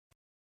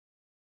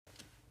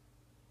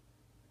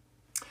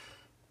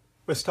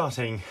We're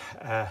starting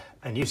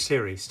a new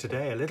series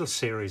today, a little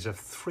series of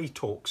 3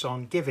 talks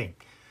on giving.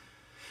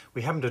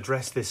 We haven't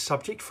addressed this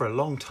subject for a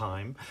long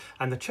time,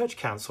 and the Church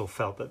Council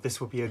felt that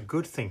this would be a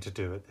good thing to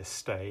do at this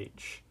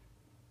stage.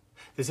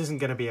 This isn't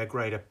going to be a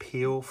great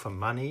appeal for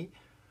money,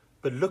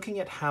 but looking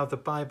at how the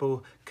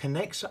Bible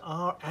connects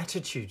our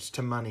attitudes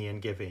to money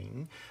and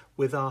giving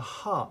with our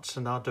hearts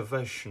and our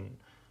devotion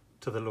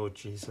to the Lord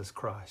Jesus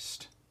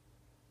Christ.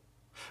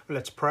 Well,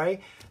 let's pray,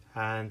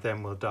 and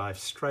then we'll dive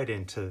straight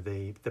into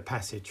the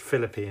passage,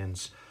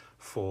 Philippians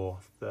 4,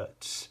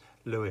 that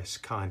Lewis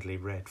kindly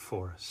read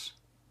for us.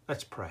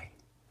 Let's pray.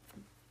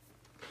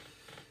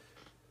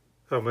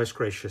 Oh, most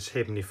gracious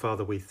Heavenly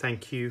Father, we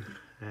thank you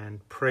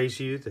and praise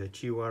you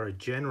that you are a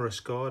generous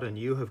God and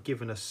you have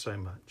given us so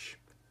much.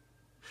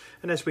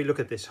 And as we look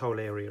at this whole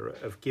area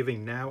of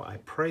giving now, I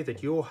pray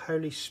that your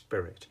Holy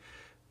Spirit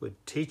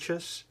would teach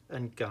us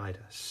and guide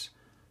us,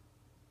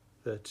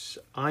 that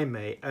I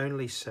may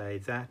only say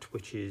that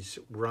which is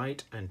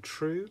right and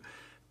true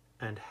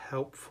and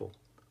helpful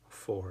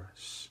for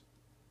us.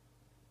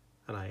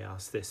 And I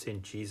ask this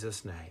in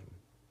Jesus' name.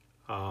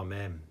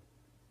 Amen.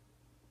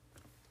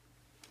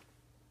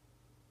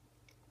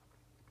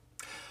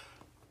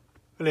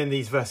 Well, in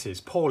these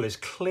verses, Paul is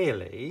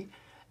clearly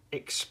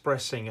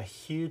expressing a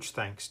huge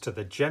thanks to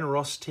the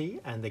generosity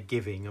and the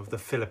giving of the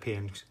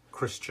Philippian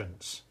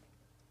Christians.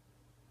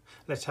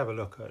 Let's have a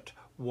look at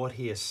what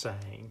he is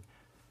saying.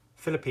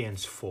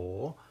 Philippians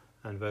 4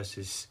 and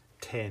verses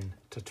 10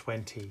 to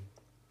 20.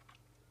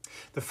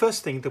 The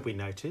first thing that we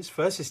notice,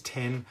 verses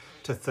 10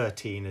 to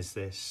 13, is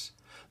this: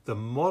 the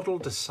model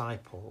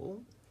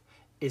disciple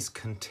is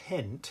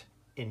content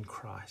in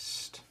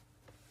Christ.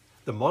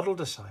 The model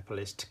disciple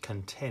is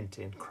content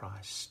in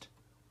Christ.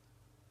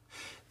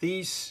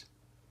 These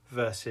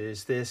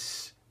verses,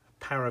 this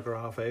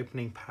paragraph,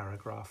 opening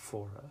paragraph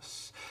for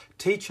us,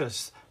 teach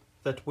us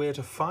that we're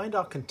to find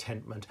our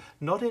contentment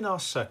not in our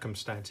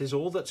circumstances,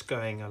 all that's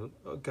going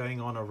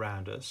on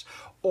around us,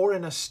 or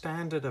in a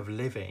standard of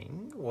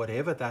living,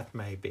 whatever that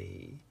may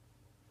be,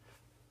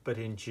 but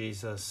in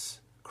Jesus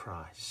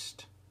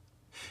Christ.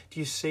 Do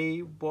you see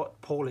what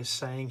Paul is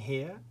saying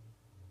here?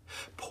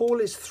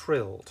 Paul is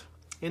thrilled.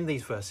 In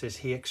these verses,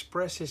 he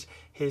expresses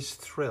his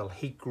thrill.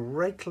 He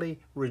greatly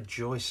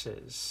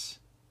rejoices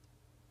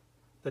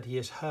that he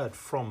has heard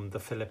from the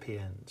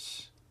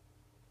Philippians.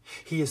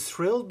 He is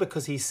thrilled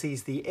because he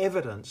sees the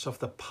evidence of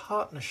the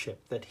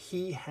partnership that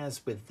he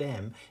has with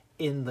them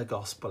in the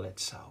gospel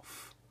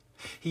itself.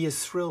 He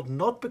is thrilled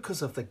not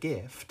because of the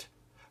gift,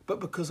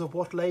 but because of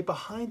what lay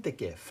behind the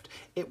gift.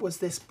 It was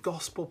this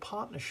gospel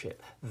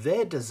partnership,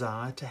 their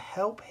desire to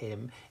help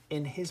him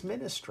in his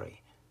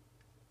ministry.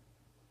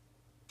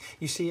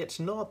 You see, it's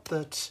not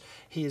that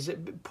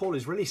Paul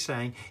is really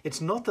saying,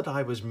 it's not that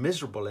I was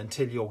miserable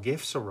until your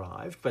gifts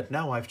arrived, but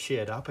now I've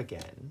cheered up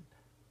again.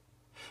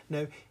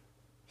 No,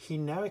 he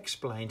now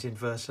explains in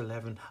verse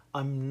 11,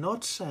 I'm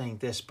not saying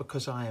this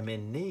because I am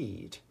in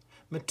need.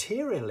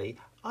 Materially,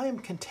 I am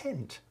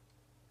content.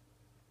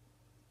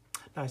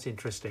 Now, it's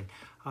interesting.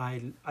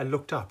 I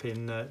looked up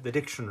in the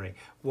dictionary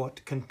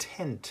what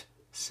content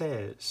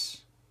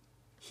says.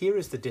 Here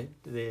is the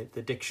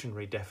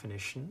dictionary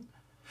definition: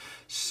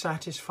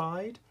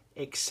 satisfied,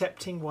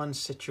 accepting one's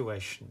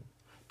situation,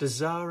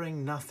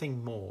 desiring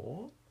nothing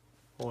more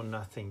or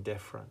nothing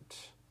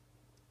different.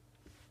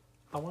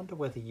 I wonder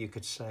whether you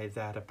could say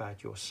that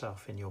about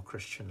yourself in your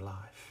Christian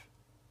life.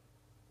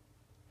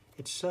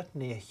 It's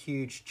certainly a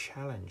huge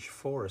challenge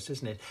for us,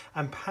 isn't it?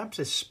 And perhaps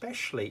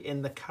especially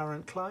in the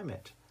current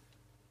climate.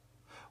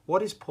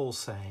 What is Paul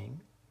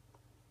saying?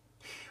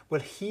 Well,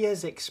 he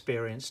has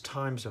experienced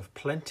times of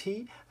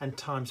plenty and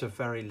times of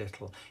very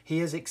little. He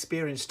has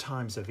experienced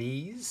times of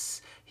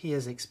ease. He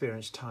has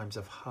experienced times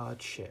of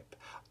hardship.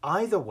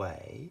 Either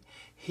way,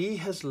 he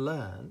has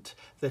learnt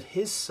that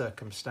his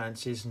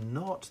circumstance is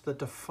not the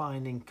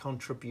defining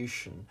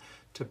contribution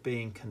to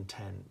being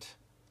content.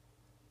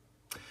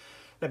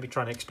 Let me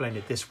try and explain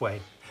it this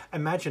way.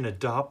 Imagine a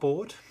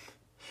dartboard.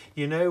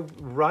 You know,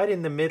 right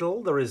in the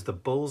middle, there is the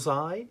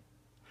bullseye,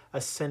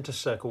 a centre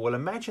circle. Well,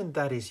 imagine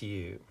that is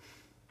you.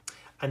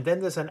 And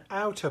then there's an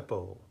outer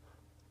ball,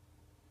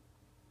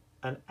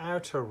 an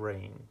outer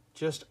ring,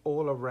 just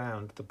all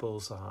around the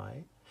bullseye.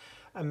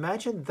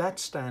 Imagine that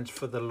stands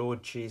for the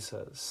Lord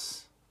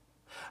Jesus.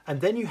 And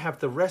then you have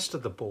the rest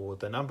of the board,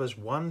 the numbers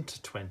 1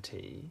 to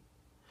 20,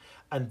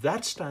 and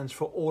that stands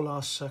for all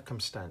our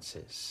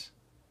circumstances.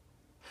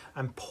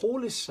 And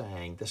Paul is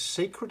saying the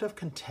secret of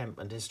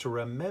contentment is to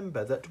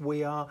remember that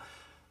we are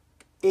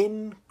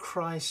in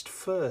Christ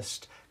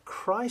first.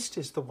 Christ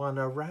is the one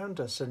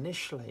around us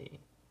initially.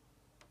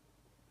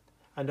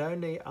 And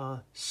only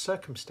our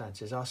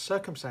circumstances,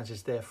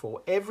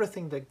 therefore,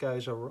 everything that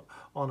goes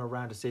on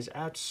around us is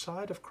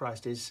outside of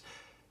Christ, is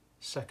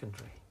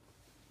secondary.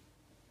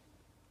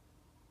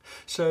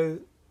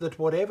 So that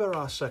whatever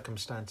our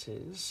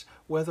circumstances,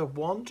 whether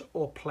want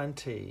or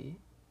plenty,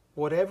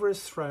 whatever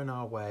is thrown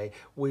our way,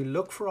 we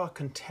look for our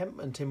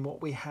contentment in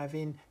what we have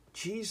in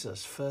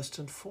Jesus first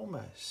and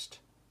foremost.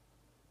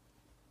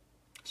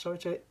 So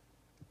it's a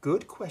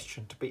good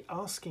question to be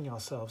asking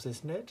ourselves,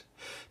 isn't it?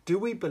 Do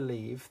we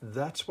believe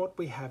that's what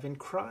we have in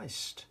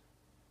Christ?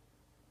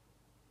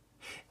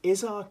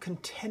 Is our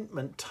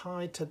contentment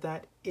tied to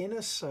that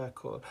inner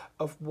circle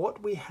of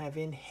what we have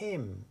in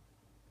him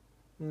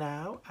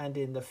now and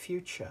in the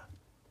future?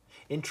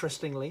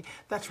 Interestingly,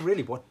 that's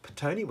really what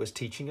Tony was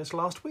teaching us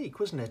last week,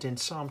 wasn't it? In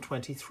Psalm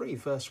 23,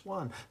 verse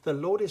 1, the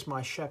Lord is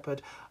my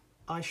shepherd,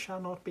 I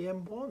shall not be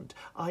in want.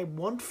 I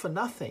want for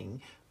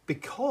nothing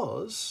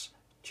because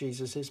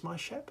Jesus is my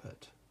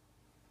shepherd.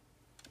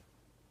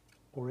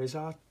 Or is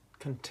our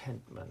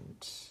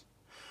contentment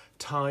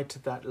tied to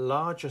that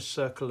larger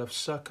circle of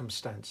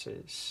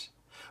circumstances,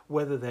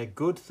 whether they're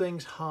good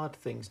things, hard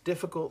things,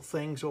 difficult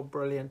things, or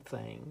brilliant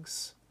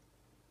things?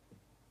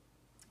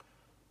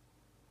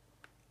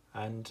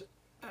 And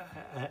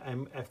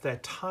if they're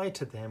tied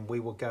to them, we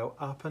will go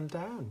up and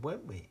down,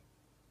 won't we?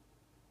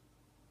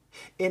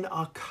 In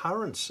our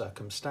current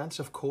circumstance,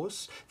 of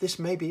course, this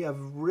may be a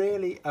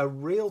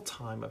real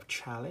time of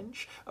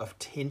challenge, of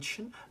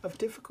tension, of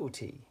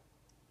difficulty.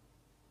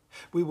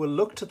 We will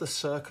look to the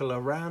circle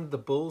around the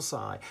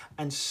bullseye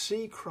and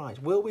see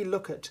Christ. Will we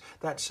look at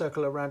that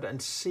circle around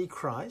and see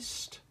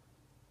Christ?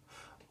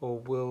 Or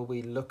will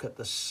we look at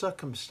the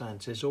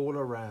circumstances all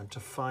around to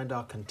find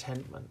our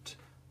contentment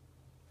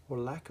or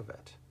lack of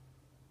it,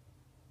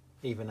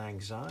 even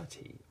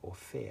anxiety or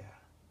fear?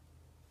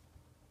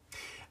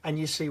 And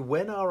you see,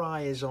 when our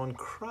eye is on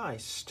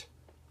Christ,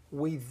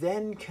 we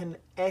then can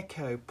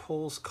echo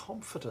Paul's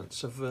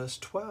confidence of verse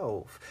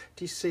 12.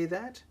 Do you see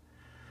that?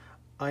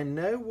 I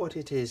know what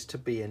it is to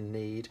be in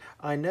need.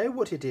 I know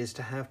what it is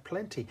to have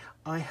plenty.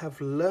 I have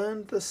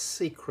learned the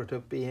secret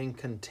of being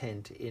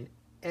content in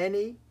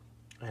any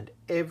and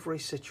every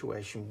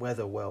situation,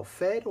 whether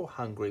well-fed or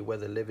hungry,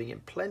 whether living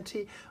in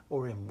plenty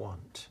or in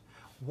want.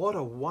 What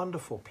a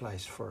wonderful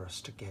place for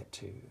us to get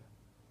to.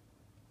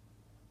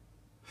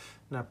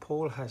 Now,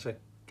 Paul has,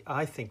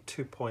 I think,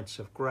 2 points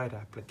of great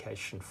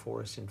application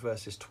for us in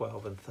verses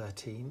 12 and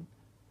 13.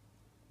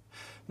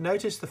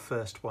 Notice the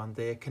first one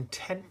there,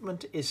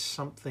 contentment is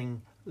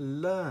something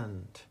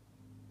learned.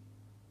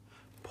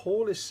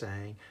 Paul is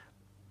saying,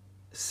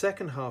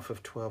 second half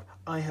of 12,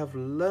 I have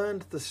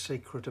learned the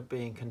secret of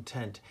being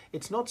content.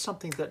 It's not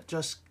something that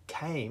just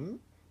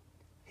came,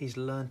 he's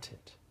learnt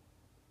it.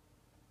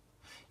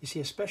 You see,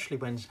 especially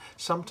when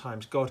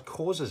sometimes God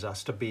causes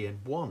us to be in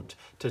want,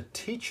 to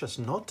teach us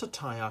not to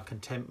tie our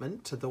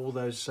contentment to all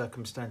those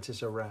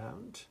circumstances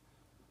around.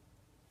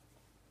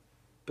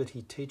 But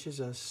he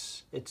teaches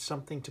us it's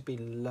something to be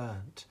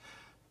learnt,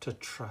 to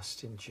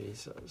trust in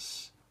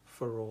Jesus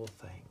for all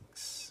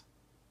things.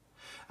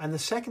 And the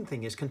second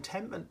thing is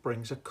contentment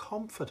brings a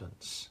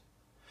confidence.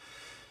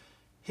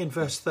 In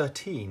verse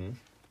 13,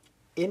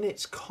 in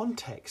its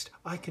context,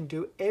 I can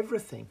do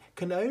everything,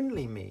 can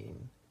only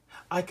mean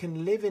I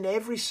can live in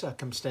every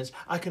circumstance.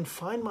 I can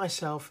find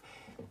myself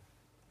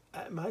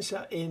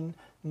in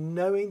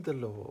knowing the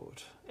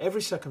Lord.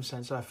 Every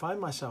circumstance I find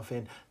myself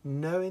in,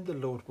 knowing the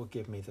Lord will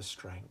give me the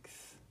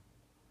strength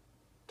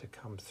to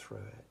come through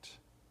it.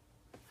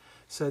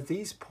 So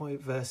these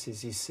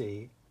verses, you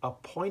see, are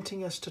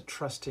pointing us to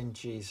trust in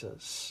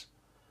Jesus.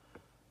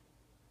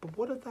 But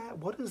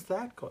what has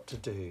that got to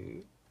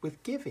do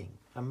with giving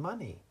and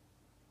money?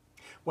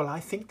 Well,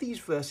 I think these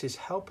verses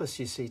help us,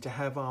 you see, to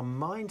have our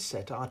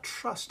mindset, our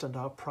trust and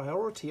our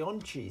priority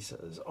on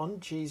Jesus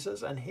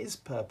and his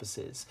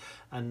purposes,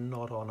 and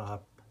not on our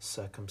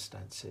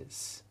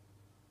circumstances.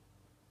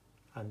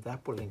 And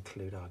that will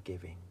include our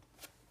giving.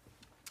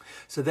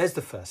 So there's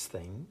the first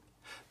thing.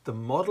 The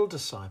model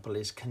disciple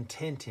is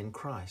content in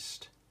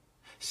Christ.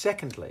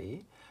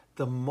 Secondly,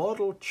 the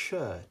model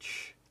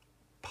church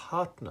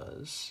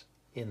partners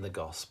in the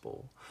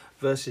gospel.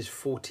 Verses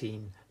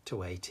 14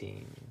 to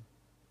 18.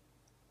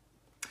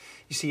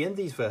 You see, in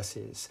these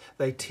verses,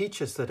 they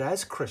teach us that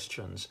as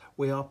Christians,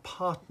 we are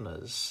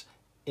partners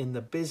in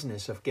the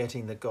business of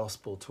getting the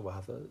gospel to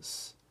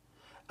others.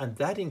 And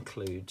that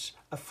includes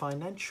a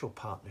financial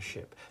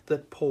partnership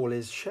that Paul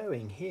is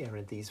showing here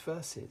in these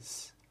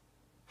verses.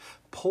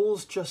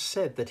 Paul's just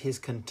said that his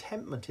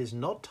contentment is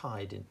not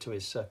tied into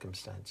his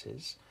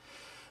circumstances,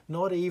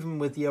 not even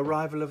with the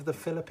arrival of the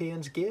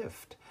Philippians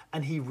gift.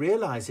 And he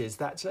realizes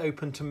that's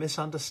open to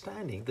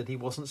misunderstanding, that he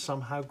wasn't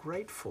somehow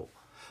grateful.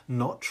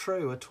 Not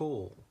true at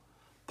all.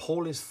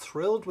 Paul is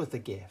thrilled with the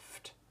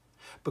gift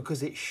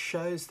because it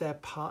shows their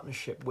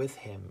partnership with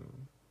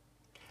him,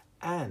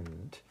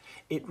 and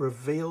it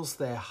reveals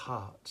their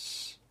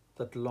hearts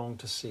that long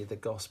to see the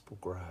gospel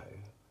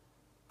grow.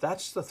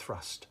 That's the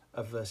thrust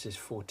of verses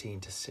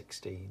 14 to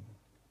 16.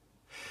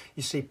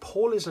 You see,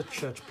 Paul is a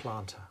church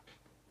planter.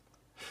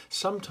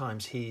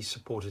 Sometimes he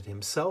supported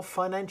himself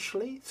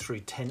financially through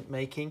tent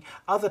making.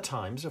 Other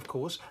times, of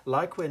course,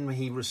 like when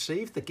he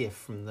received the gift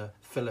from the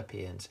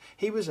Philippians,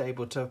 he was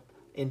able to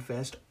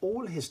invest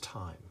all his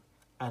time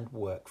and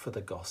work for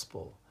the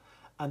gospel.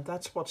 And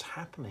that's what's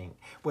happening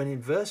when in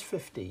verse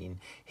 15,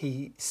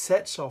 he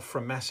sets off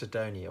from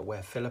Macedonia,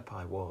 where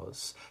Philippi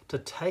was, to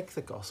take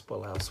the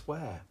gospel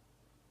elsewhere.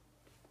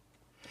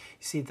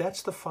 You see,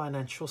 that's the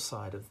financial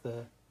side of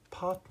the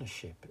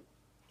partnership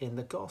in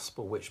the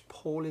gospel, which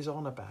Paul is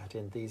on about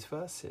in these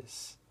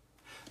verses.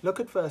 Look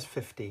at verse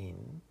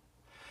 15.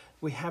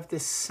 We have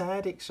this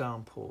sad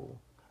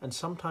example, and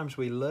sometimes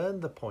we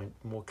learn the point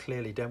more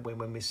clearly, don't we,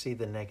 when we see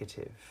the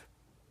negative.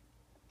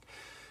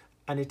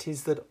 And it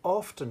is that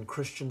often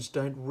Christians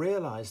don't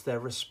realize their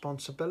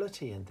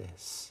responsibility in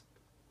this.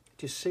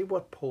 Do you see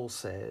what Paul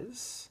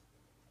says?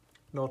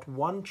 Not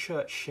one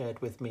church shared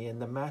with me in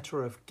the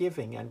matter of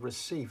giving and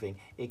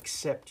receiving,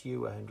 except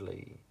you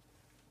only.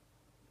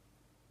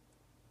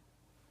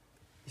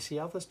 You see,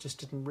 others just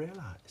didn't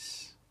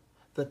realize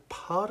that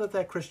part of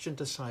their Christian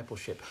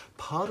discipleship,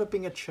 part of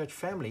being a church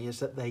family,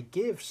 is that they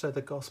give so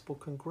the gospel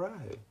can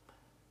grow.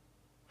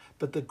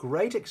 But the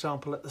great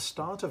example at the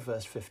start of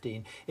verse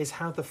 15 is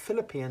how the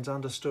Philippians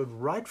understood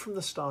right from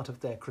the start of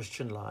their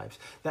Christian lives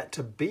that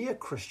to be a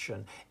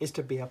Christian is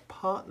to be a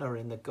partner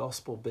in the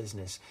gospel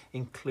business,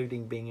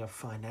 including being a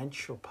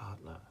financial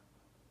partner.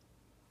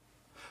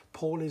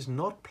 Paul is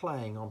not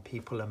playing on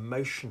people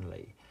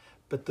emotionally,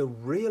 but the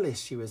real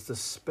issue is the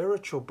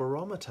spiritual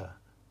barometer.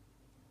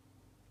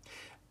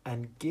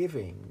 And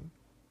giving,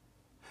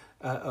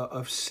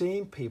 of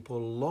seeing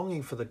people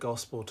longing for the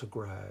gospel to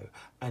grow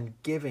and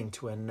giving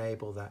to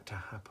enable that to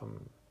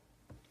happen.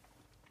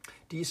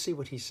 Do you see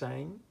what he's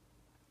saying?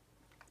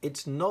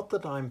 It's not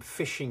that I'm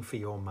fishing for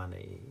your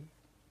money,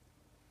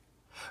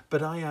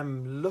 but I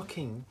am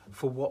looking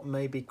for what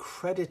may be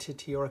credited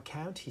to your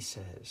account, he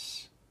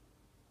says.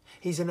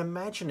 He's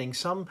imagining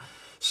some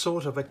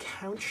sort of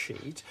account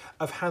sheet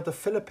of how the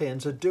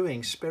Philippians are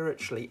doing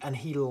spiritually, and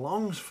he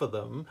longs for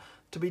them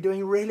to be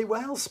doing really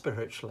well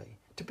spiritually,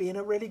 to be in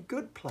a really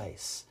good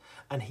place.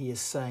 And he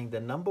is saying the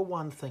number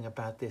one thing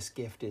about this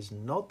gift is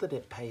not that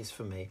it pays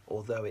for me,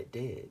 although it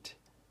did.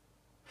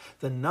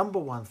 The number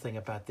one thing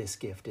about this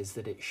gift is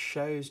that it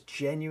shows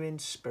genuine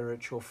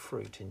spiritual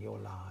fruit in your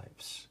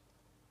lives.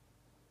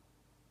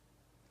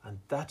 And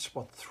that's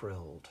what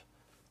thrilled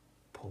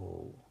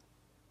Paul.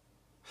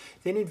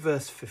 Then in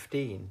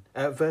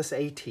verse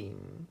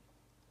 18,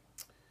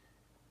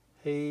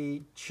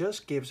 he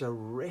just gives a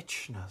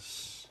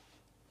richness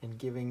in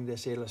giving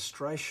this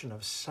illustration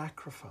of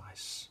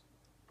sacrifice,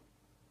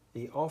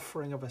 the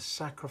offering of a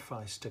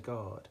sacrifice to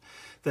God.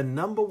 The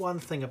number one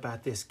thing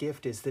about this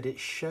gift is that it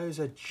shows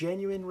a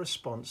genuine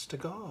response to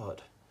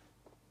God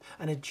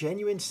and a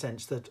genuine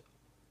sense that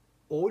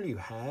all you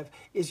have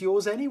is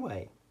yours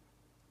anyway.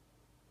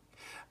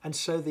 And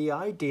so the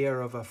idea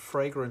of a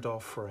fragrant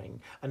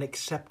offering, an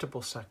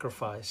acceptable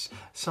sacrifice,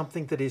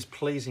 something that is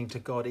pleasing to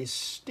God, is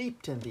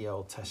steeped in the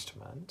Old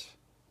Testament.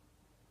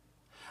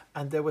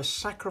 And there were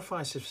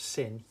sacrifices of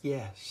sin,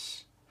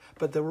 yes,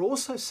 but there were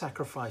also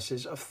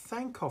sacrifices of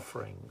thank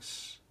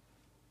offerings.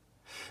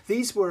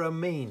 These were a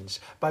means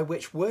by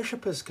which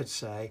worshippers could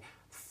say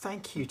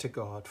thank you to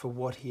God for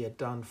what he had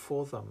done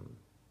for them.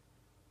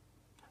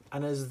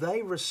 And as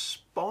they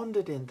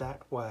responded in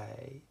that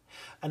way,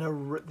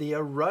 the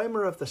aroma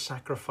of the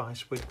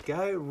sacrifice would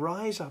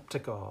rise up to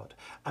God.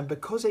 And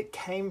because it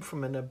came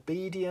from an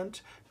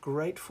obedient,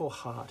 grateful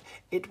heart,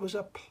 it was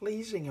a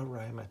pleasing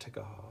aroma to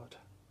God.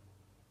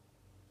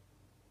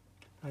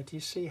 Now, do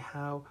you see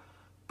how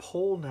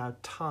Paul now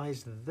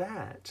ties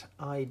that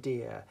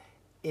idea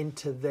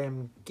into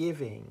them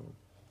giving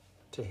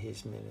to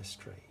his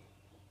ministry?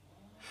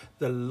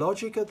 The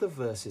logic of the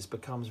verses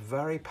becomes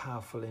very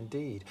powerful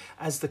indeed.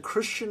 As the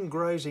Christian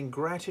grows in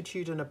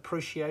gratitude and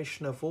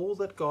appreciation of all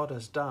that God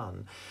has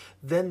done,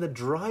 then the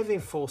driving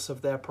force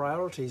of their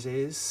priorities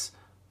is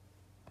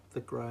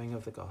the growing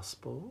of the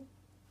gospel,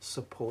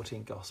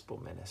 supporting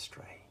gospel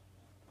ministry.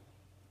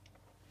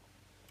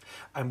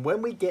 And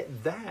when we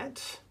get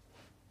that,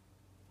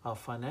 our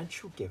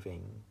financial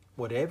giving,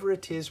 whatever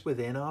it is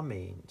within our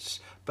means,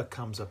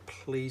 becomes a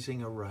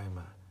pleasing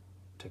aroma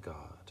to God.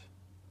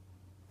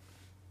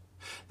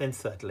 Then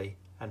thirdly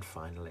and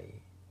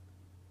finally,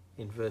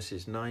 in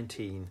verses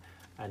 19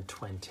 and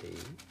 20,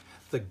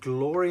 the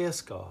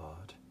glorious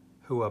God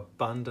who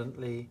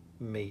abundantly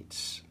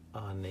meets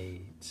our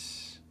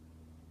needs.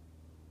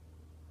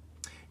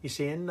 You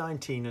see, in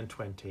 19 and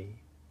 20,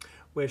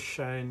 we're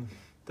shown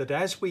that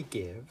as we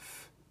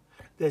give,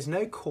 there's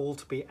no call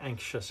to be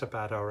anxious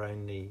about our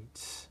own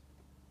needs.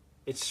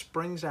 It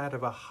springs out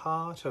of a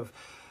heart of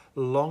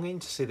longing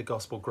to see the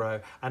gospel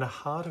grow and a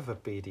heart of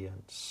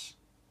obedience.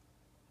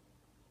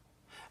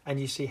 And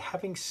you see,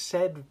 having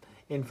said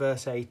in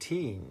verse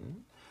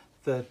 18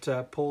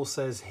 that Paul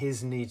says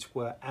his needs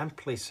were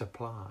amply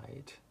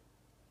supplied,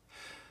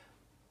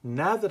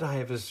 now that I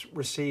have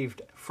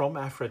received from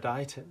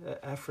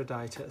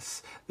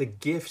Aphroditus the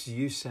gifts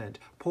you sent,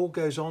 Paul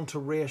goes on to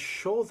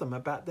reassure them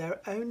about their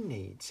own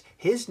needs.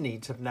 His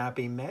needs have now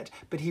been met,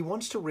 but he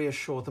wants to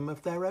reassure them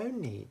of their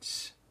own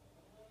needs.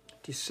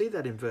 Do you see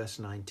that in verse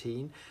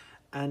 19?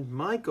 And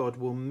my God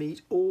will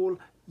meet all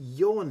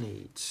your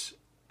needs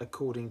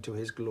according to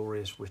his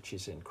glorious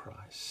riches in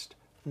Christ.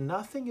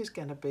 Nothing is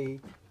going to be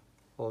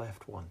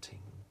left wanting.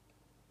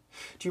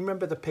 Do you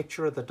remember the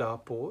picture of the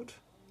dartboard?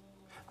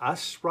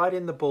 us right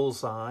in the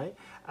bullseye,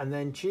 and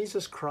then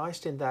Jesus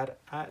Christ in that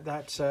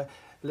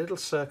little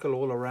circle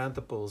all around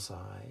the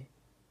bullseye,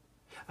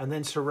 and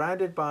then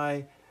surrounded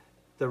by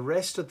the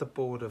rest of the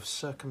board of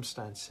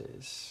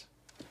circumstances.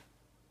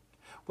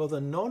 Well,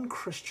 the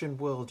non-Christian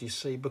world, you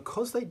see,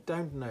 because they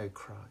don't know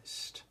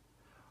Christ,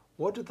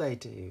 what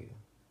do?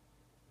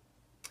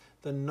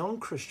 The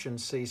non-Christian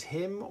sees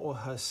him or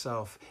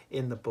herself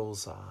in the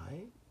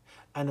bullseye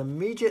and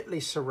immediately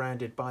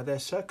surrounded by their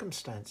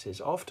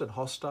circumstances, often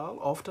hostile,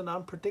 often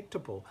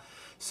unpredictable.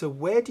 So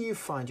where do you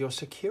find your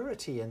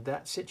security in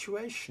that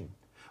situation?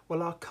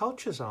 Well, our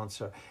culture's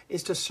answer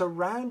is to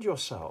surround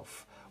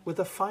yourself with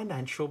a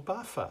financial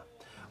buffer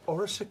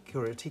or a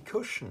security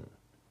cushion.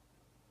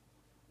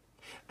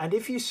 And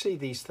if you see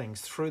these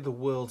things through the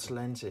world's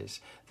lenses,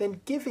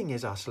 then giving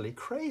is utterly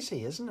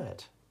crazy, isn't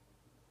it?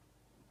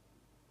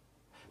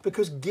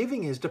 Because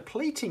giving is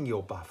depleting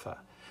your buffer,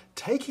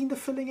 taking the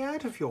filling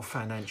out of your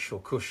financial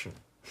cushion.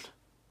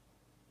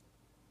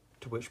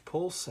 To which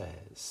Paul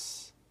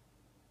says,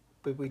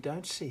 but we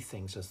don't see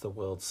things as the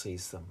world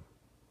sees them.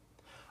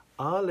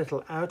 Our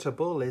little outer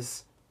bull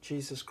is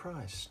Jesus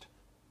Christ.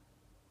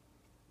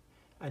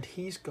 And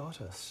he's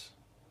got us.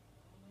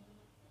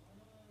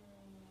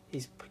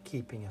 He's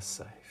keeping us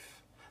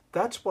safe.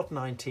 That's what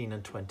 19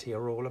 and 20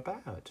 are all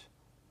about.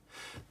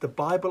 The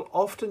Bible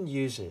often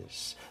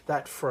uses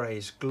that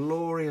phrase,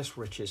 glorious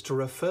riches, to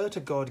refer to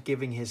God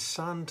giving his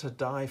Son to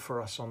die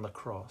for us on the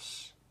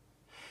cross.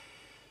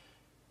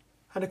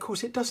 And of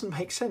course, it doesn't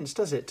make sense,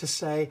 does it, to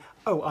say,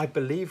 oh, I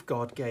believe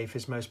God gave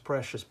his most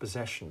precious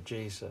possession,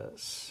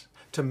 Jesus,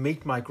 to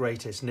meet my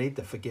greatest need,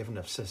 the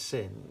forgiveness of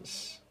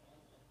sins,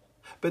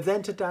 but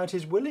then to doubt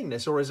his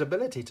willingness or his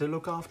ability to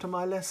look after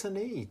my lesser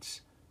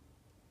needs.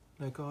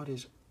 No, God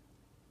is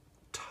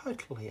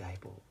totally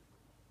able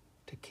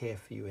to care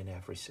for you in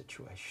every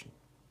situation.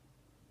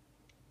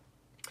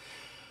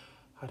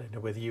 I don't know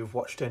whether you've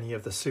watched any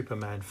of the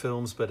Superman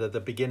films, but at the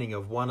beginning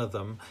of one of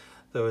them,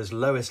 there was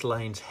Lois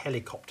Lane's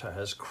helicopter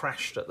has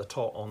crashed at the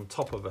top, on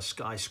top of a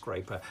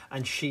skyscraper,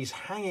 and she's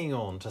hanging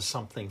on to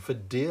something for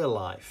dear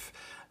life,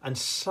 and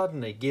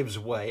suddenly gives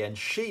way, and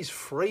she's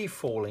free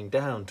falling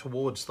down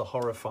towards the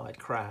horrified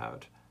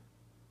crowd.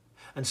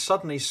 And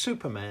suddenly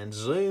Superman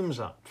zooms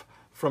up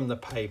from the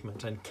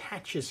pavement and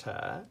catches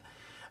her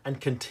and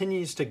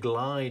continues to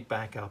glide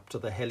back up to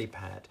the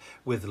helipad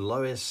with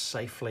Lois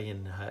safely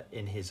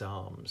in his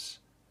arms.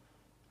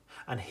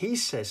 And he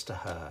says to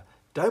her,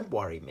 "Don't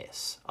worry,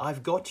 miss,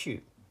 I've got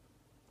you."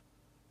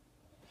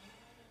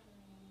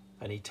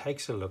 And he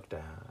takes a look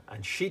down,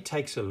 and she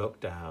takes a look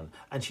down,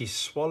 and she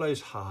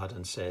swallows hard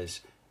and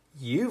says,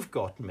 "You've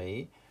got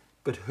me,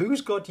 but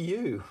who's got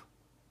you?"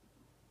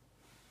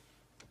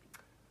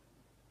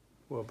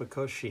 Well,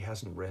 because she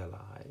hasn't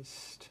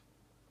realized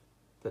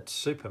that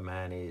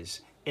Superman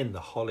is, in the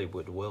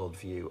Hollywood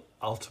worldview,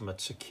 ultimate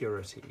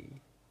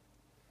security.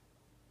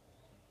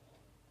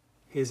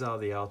 His are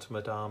the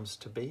ultimate arms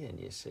to be in,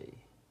 you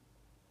see.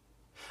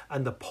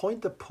 And the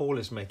point that Paul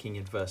is making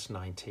in verse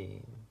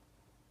 19,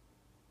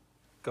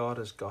 God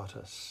has got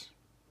us.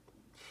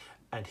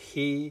 And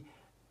he,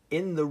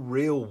 in the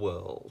real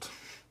world,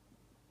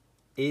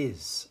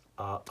 is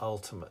our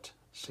ultimate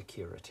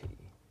security.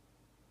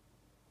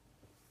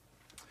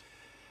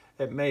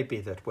 It may be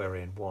that we're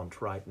in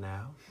want right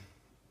now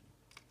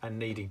and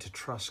needing to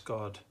trust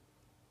God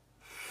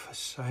for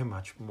so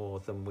much more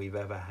than we've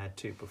ever had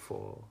to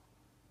before.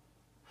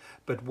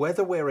 But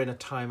whether we're in a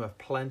time of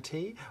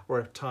plenty or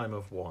a time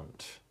of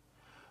want,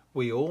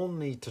 we all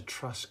need to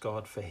trust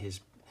God for his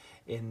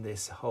in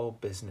this whole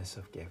business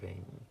of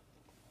giving.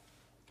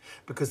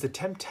 Because the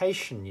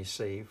temptation, you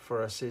see,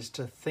 for us is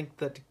to think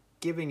that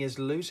giving is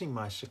losing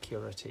my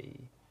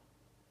security.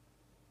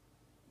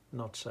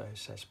 Not so,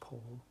 says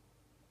Paul.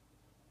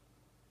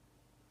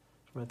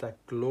 Remember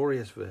that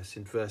glorious verse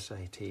in verse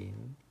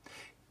 18.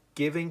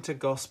 Giving to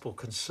gospel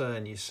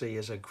concern, you see,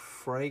 is a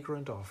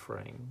fragrant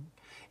offering.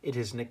 It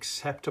is an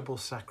acceptable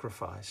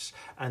sacrifice,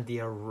 and the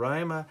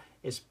aroma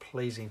is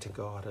pleasing to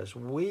God. As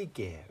we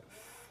give,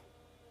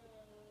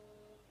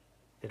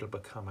 it'll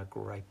become a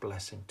great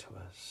blessing to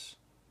us,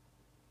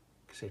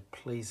 because it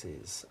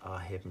pleases our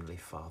Heavenly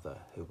Father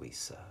who we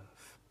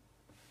serve.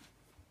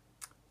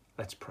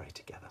 Let's pray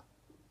together.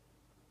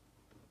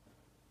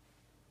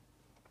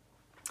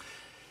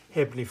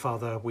 Heavenly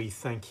Father, we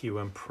thank you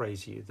and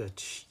praise you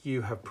that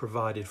you have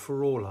provided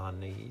for all our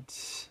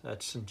needs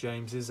at St.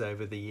 James's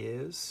over the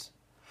years.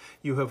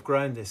 You have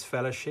grown this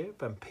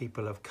fellowship and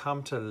people have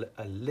come to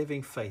a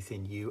living faith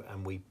in you,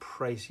 and we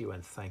praise you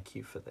and thank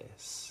you for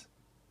this.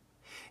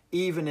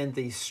 Even in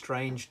these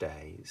strange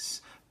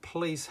days,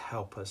 please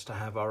help us to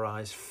have our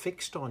eyes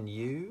fixed on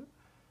you,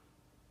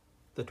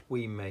 that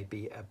we may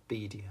be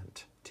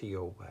obedient to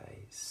your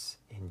ways.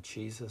 In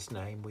Jesus'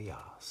 name we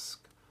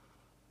ask.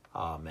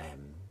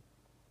 Amen.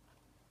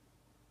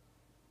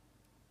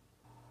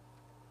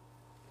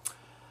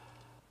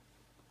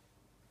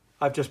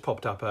 I've just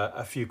popped up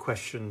a few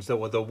questions. There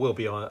will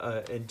be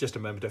in just a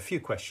moment a few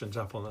questions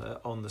up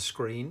on the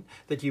screen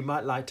that you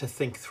might like to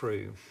think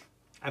through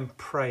and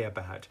pray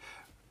about.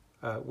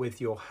 with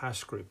your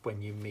house group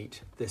when you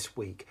meet this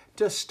week,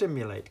 to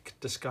stimulate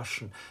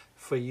discussion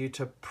for you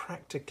to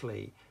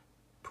practically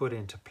put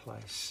into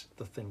place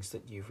the things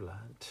that you've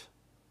learned.